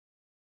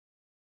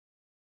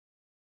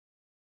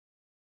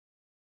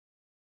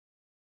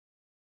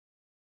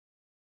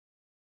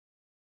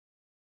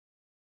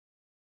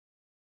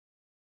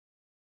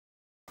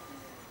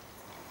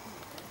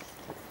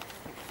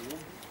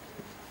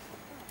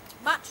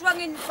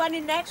ducks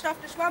running next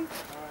off the swamp.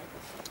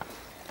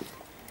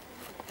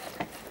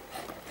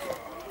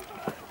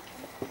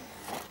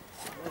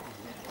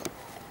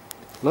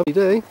 Lovely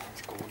day.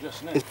 It's gorgeous,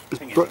 isn't it? The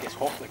thing is, it gets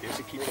hot like this,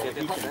 it keeps on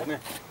heating, doesn't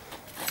it?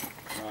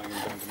 No, I'm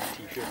going down to my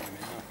t-shirt in a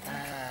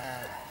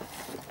minute.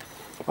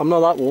 I'm not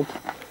that warm.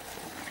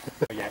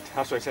 Oh, yeah,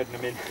 that's what I said in a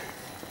minute.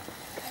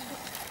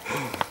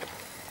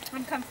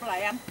 I'm comfortable, I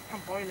am. I'm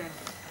boiling.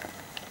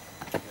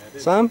 Yeah, it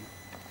is. Sam?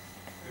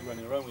 You're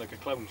running around like a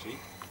clown, see?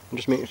 I'm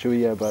just making sure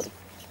you're but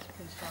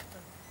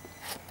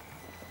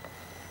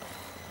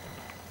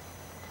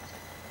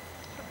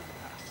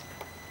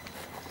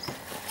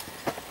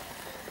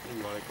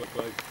Look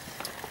like.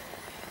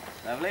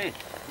 Lovely.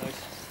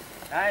 Nice.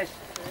 Nice.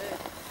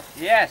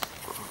 Yes.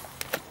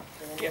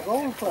 yeah.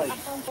 Going play.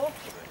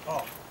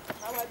 Oh.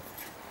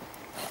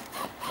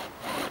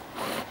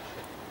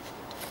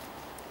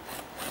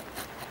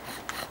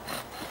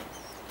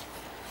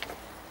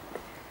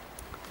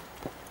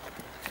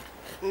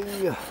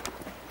 Yeah.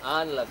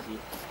 Unlucky.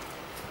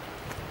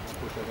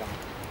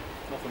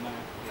 Nothing there.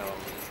 No.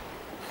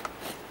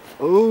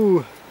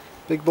 Oh,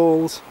 big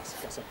balls.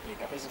 That's a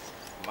big up, isn't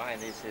it? Mine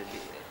is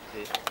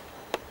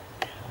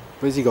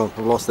Where's he gone?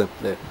 I've lost him.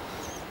 There.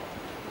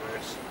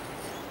 worse.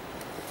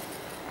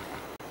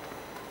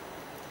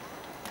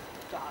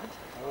 Dad.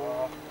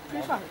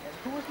 Who's that again?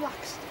 Who was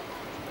Laxton?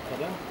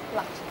 Pardon?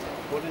 Laxton.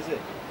 What is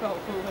it? Oh,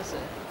 who was it?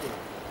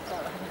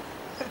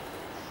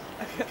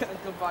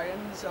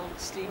 Goodbye's old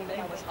Steam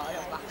name was high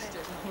on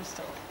Laxton. I was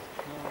told.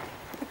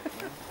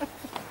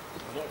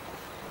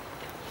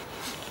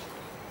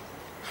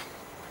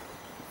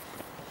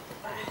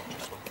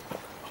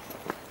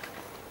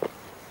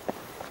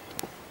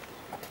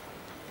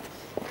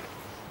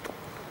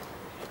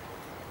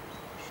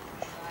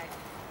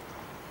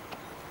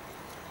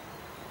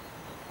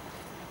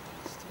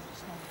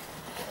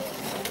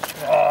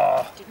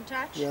 Didn't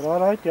touch? You're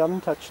alright, you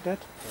haven't touched it.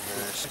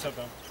 Sit up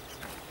down.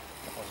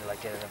 Was it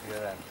like getting up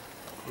your end?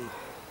 I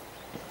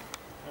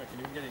reckon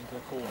you can get it into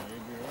the corner,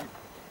 you'll be alright.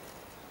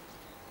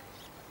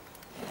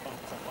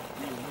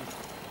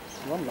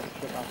 One look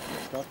at that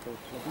stuff,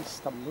 he's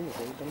stumbling a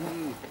bit,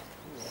 doesn't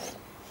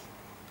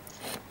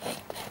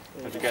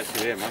How did you get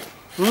through there,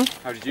 Mike?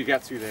 How did you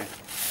get through there?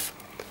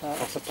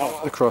 Across the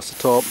top? Across the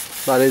top.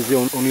 That is the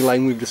only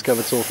line we've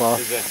discovered so far.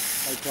 Is it?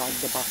 I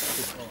dragged the back.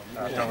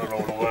 Down the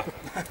roll over.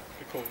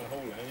 You caught the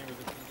hole there, with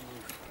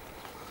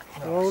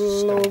the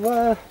Roll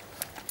over.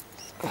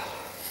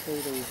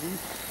 Easy.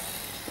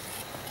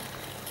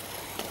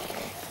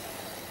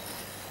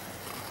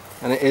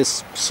 And it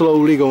is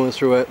slowly going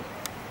through it.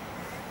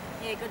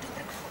 Yeah, go do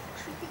the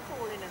creepy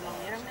crawling along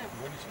here, isn't it?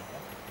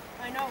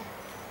 I know.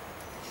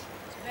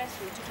 It's the best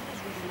way to do this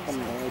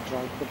really. I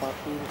dragged the back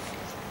wheels.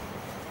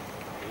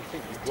 You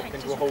think you walk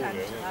into a hole there and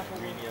it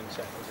really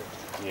unsettles it.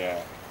 Yeah.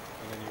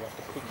 And then you have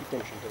to quickly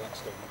push into that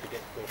stone to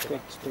get go to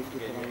that stone to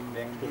get your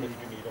neck pull it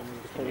you need off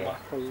to pull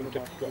back from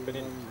dropping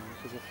in.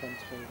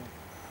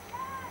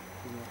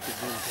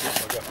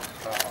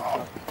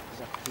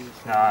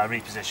 Nah,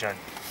 reposition.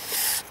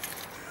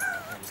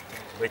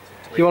 Wait,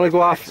 You want to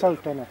go after?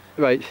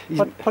 Right.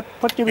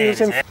 Put your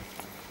wheels in. Yeah.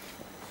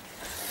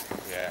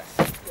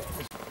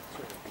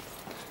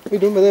 What are you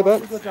doing with it,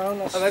 Bert? Go down,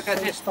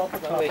 let's stop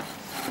at that.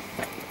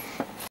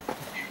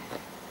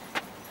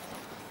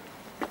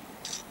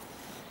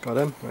 Got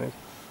him, right.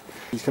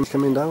 He's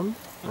coming down.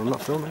 I'm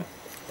not filming.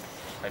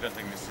 I don't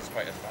think this is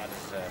quite as bad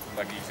as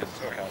buggies and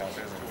tourcars, is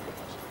it?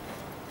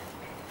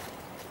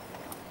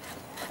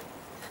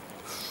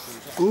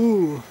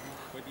 Ooh.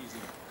 Quite easy.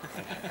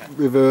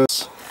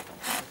 Reverse.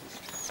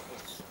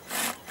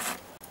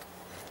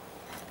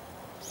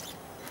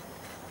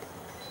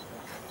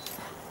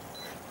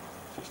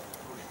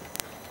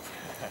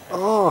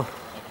 Oh.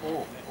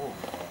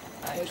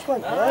 Nice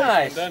one,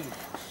 nice. Done.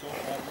 Sort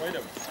that right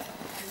out.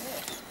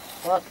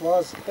 That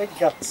was big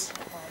guts.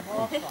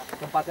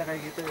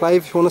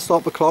 Clive, if you want to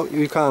stop the clock,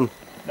 you can.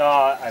 No,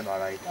 I'm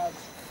alright.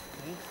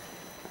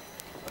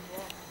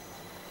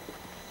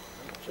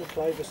 So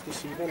Clive is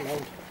deceiving now.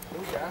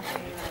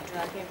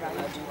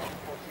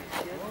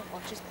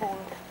 Watch his ball.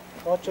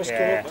 Oh, just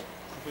Yeah. give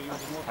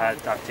it.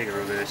 I'll take a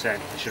reverse then.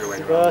 I should have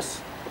went around.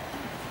 Reverse.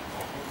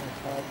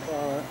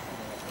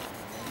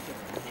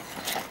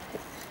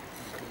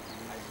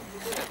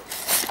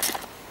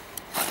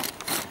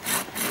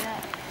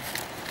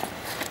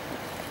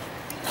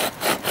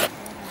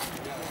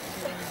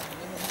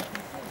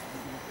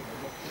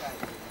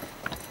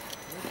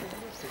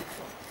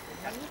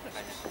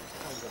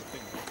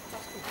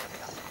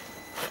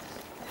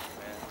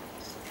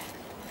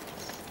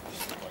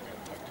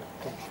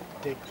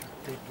 Dig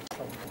the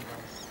phone down.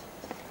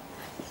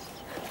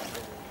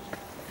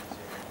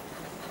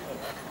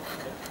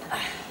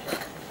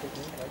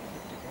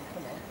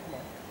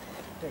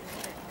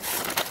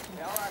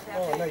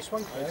 Oh, nice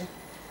one, Clay.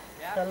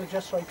 That'll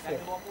just right there.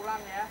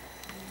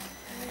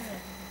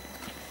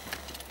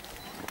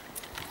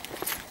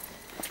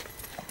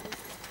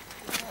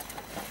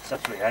 It's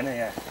up to the end,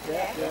 yeah.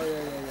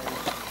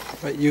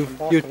 Right, you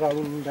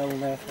Round down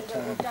there for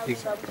time.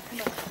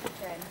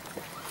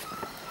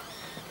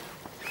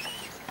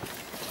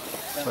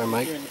 Sorry,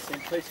 Mike. You're in the same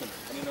place, and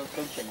you know,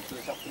 don't change till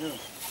this afternoon.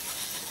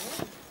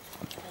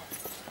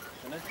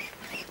 Isn't it?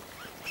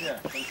 Yeah,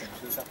 don't change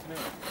till this afternoon.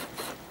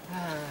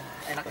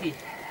 Lucky.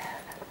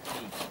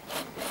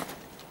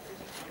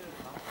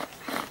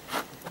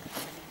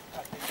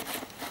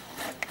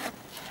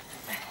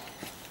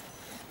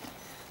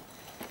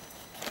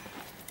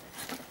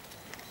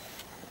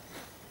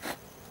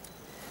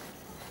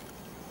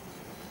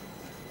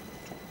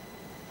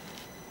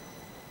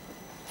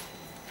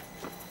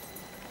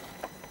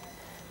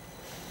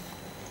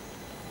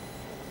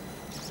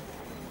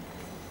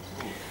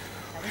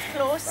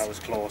 Close. That was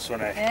close,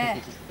 wasn't it? Yeah.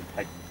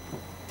 I That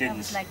didn't.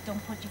 was like,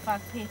 don't put your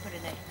bag paper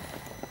in it.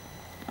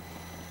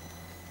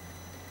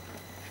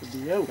 Should be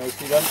you.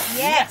 Nicely done.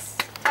 Yes!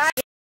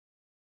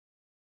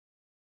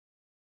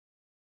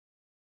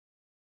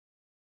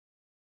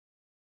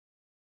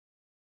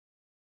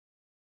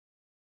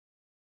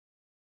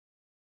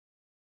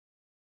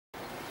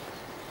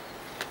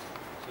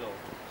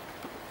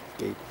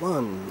 Gate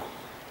 1.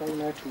 Down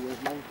there to yours,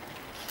 mine.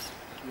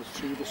 It was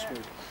through this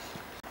way.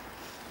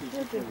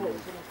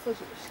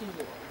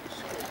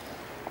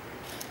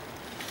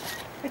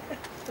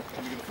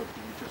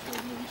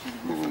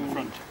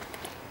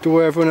 Do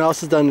what everyone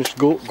else has done, just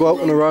go out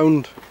and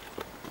around.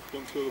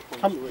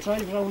 Come,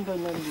 drive round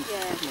and then...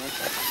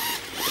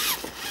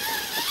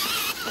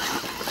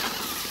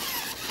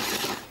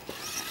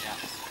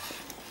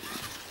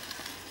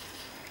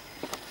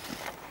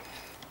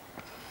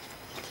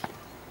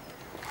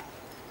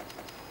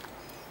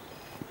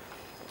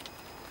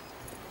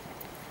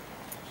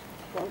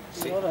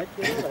 You're alright,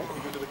 you're alright.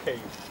 You go to the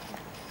cave.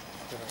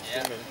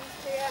 Yeah.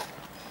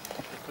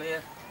 Clear.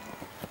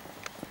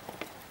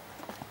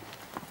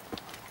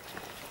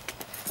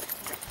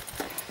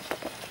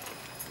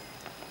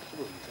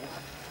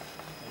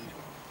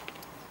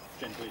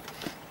 Gently.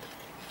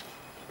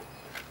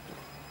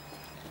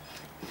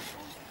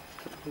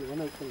 Pull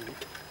one out for you.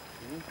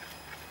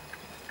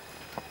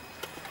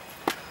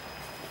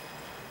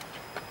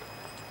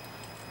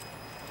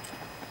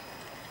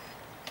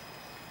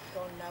 Go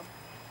on now.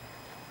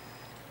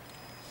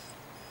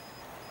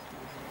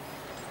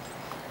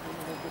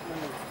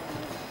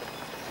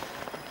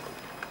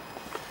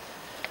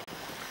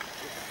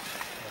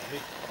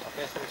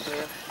 Okay, so it's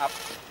up.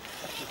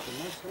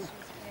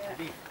 Yeah.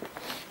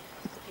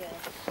 Yeah.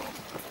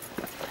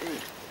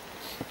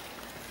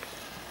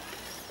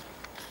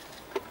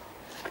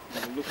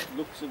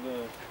 Looks of the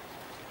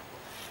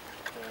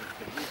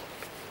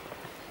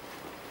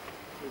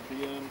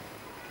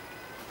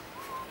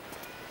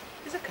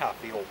Is a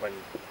cafe open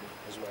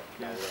as well?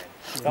 Yeah.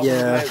 That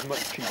Yeah. one is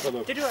much cheaper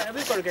though. Did you?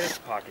 We've got to get a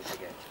parking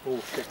ticket. Oh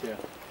shit, yeah.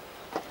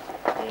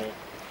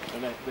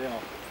 And they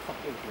are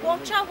fucking good,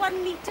 Watch our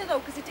 1 metre though,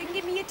 because it didn't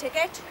give me a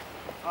ticket.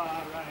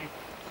 Ah, right.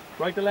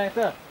 Write the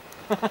letter.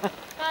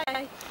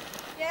 Hi.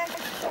 Yeah.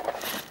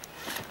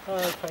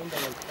 Find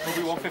out.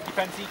 Probably 150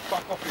 pence each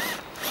back off you.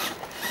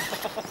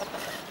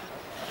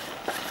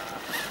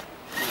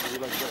 You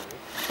like that,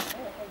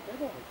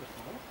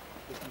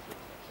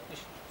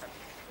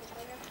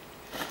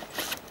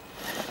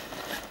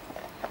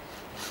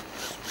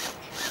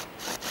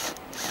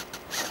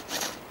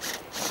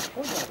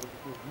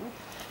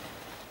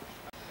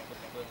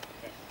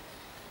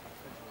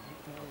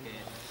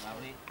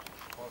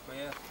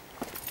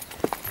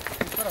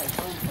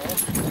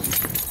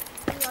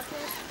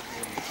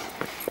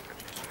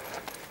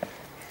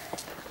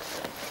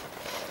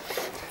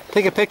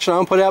 Take a picture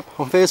and put it up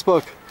on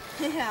Facebook.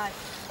 Yeah.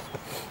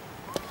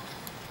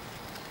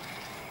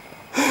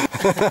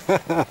 You'll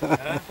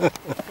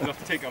have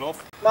to take that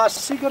off.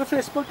 Master, you got a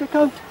Facebook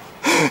account?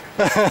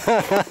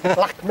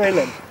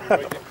 Blackmailing.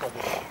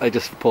 I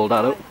just pulled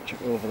that out.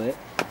 Check it over there.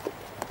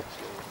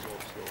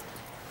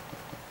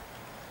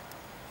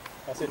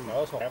 That's it now,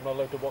 that's not, I'm not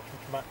allowed to watch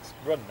Max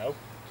run now.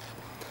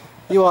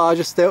 You are,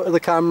 just stay out of the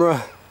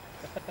camera.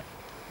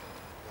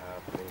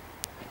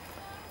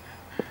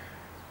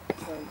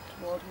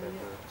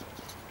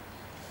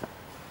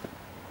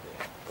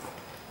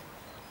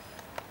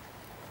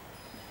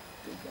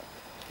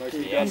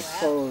 Nicely Yes.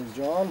 Oh,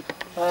 John.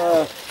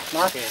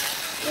 Matt.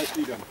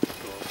 Nicely done.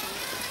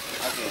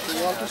 Do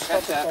you want to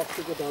stop the clock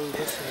to go down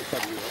this way?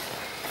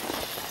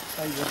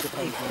 I want the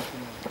pipe.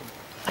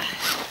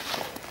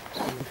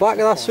 Back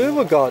of that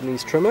servo garden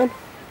he's trimming.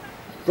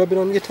 Rubbing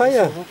on your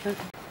tyre.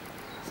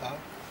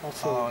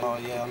 Oh,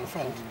 yeah, on the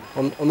front.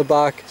 On the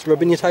back. It's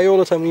rubbing your tyre all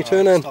the time when you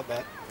turn in. Stop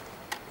that.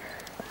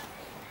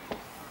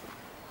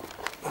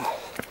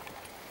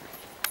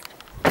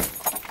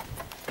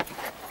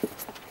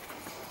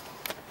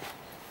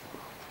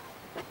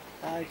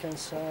 I can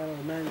saw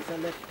mental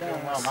lift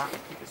dance.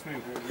 Keep it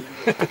smooth.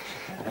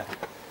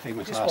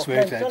 Famous You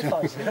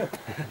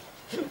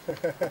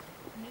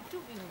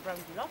do even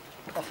round you lot.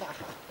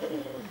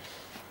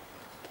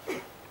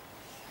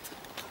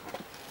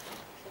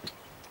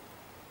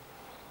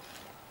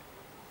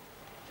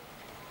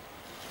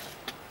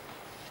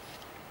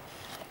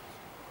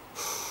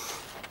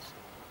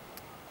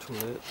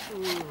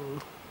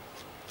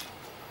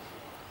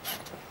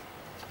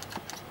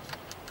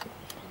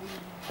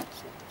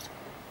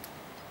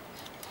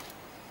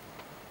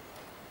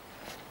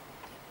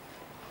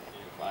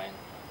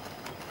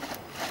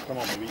 Come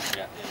on, baby.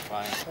 Yeah,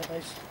 fine.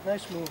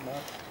 Nice move, man.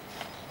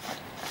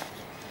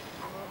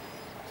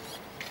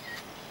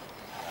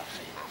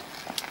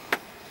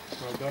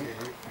 Well done.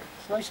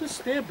 It's nice and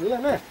stable,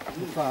 isn't it?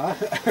 Far.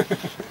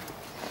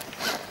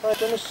 Right,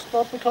 gonna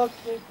stop the clock,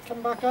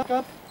 come back up.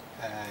 Yeah,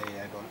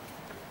 go on.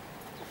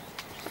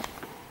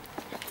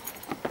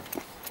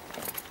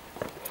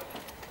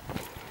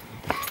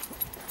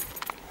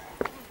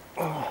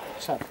 Oh,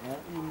 sorry,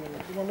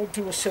 you want to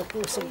do a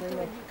circle or something?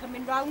 Like,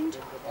 coming round,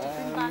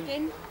 come back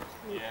in.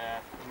 Yeah,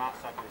 Matt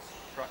said this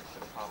truck for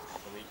the past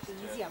couple of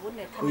weeks. Easier,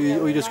 wouldn't it?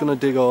 Or you just going to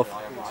dig off?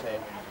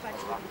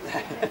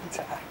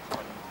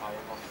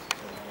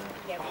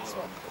 Yeah, we'll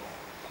swap.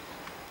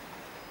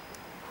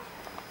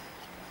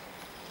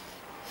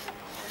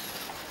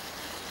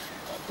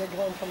 Dig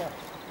one for that.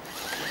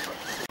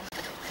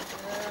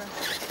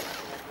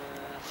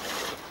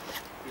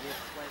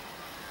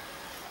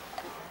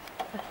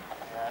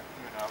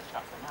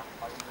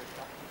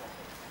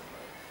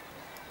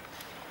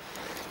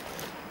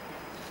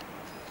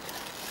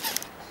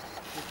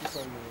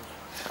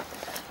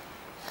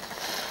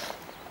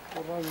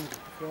 Go round. If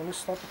you want to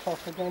stop the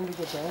clock again, you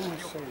go down and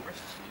say.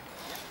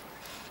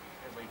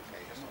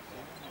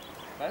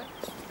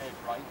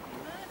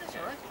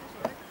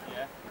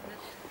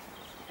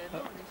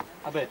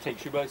 I bet it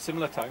takes you about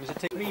similar times. It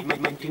takes me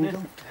 19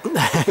 minutes.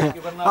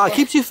 Ah, it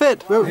keeps you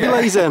fit.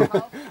 Realise then.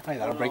 Hey,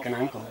 that'll break an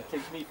ankle. It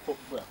takes me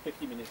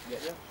 50 minutes to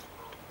get here.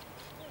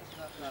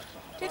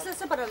 Takes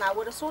us about an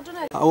hour or so,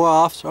 doesn't it? Hour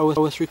half, hour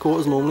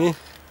 3/4 normally.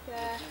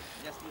 Yeah.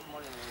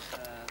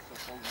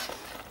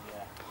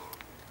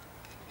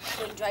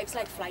 So he drives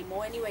like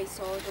Flymo anyway,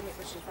 so it don't make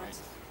much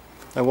difference.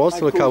 I was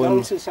till a cow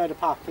and... inside the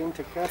parking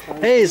ticket.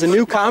 Hey, there's a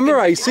new camera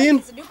I seen.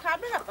 There's a new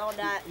camera up on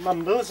that.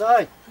 Mumbles,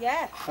 aye.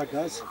 Yeah. That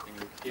does.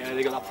 Yeah,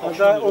 they got that And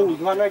the old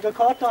one I got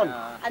caught on.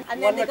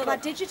 And then they got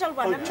that digital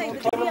one, haven't they? In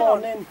With the the video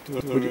on. morning. To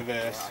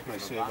reverse, my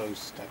servo's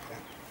stuck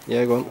there.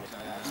 Yeah, go on.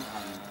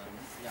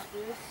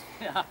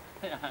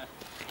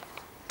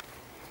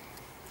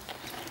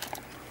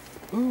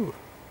 Ooh.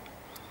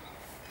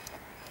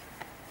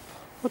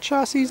 What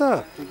chassis is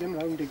that? Dig him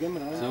round, dig him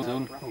round.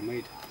 Zone.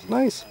 Homemade.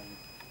 Nice.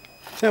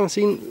 I haven't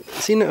seen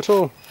it at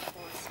all.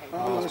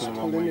 Oh, let's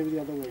pull in the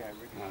other way.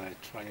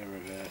 Try a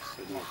reverse.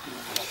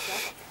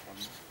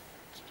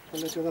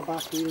 Pull it to the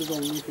back wheels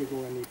only if you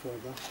go any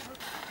further.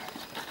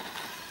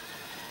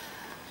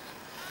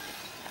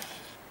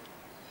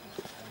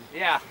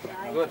 Yeah,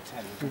 good.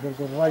 You can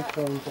go right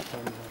round the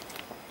front.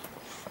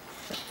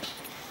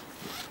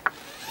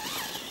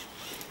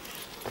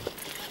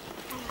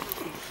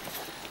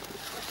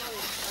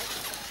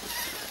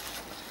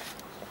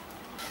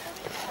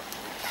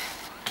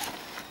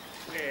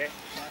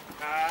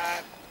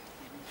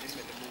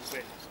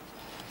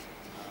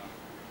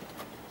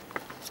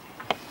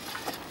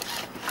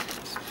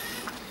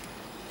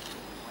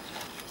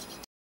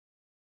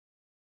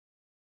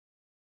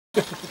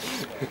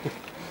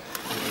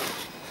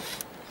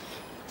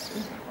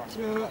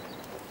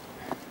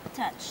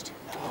 Touched.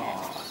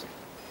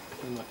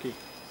 Unlucky.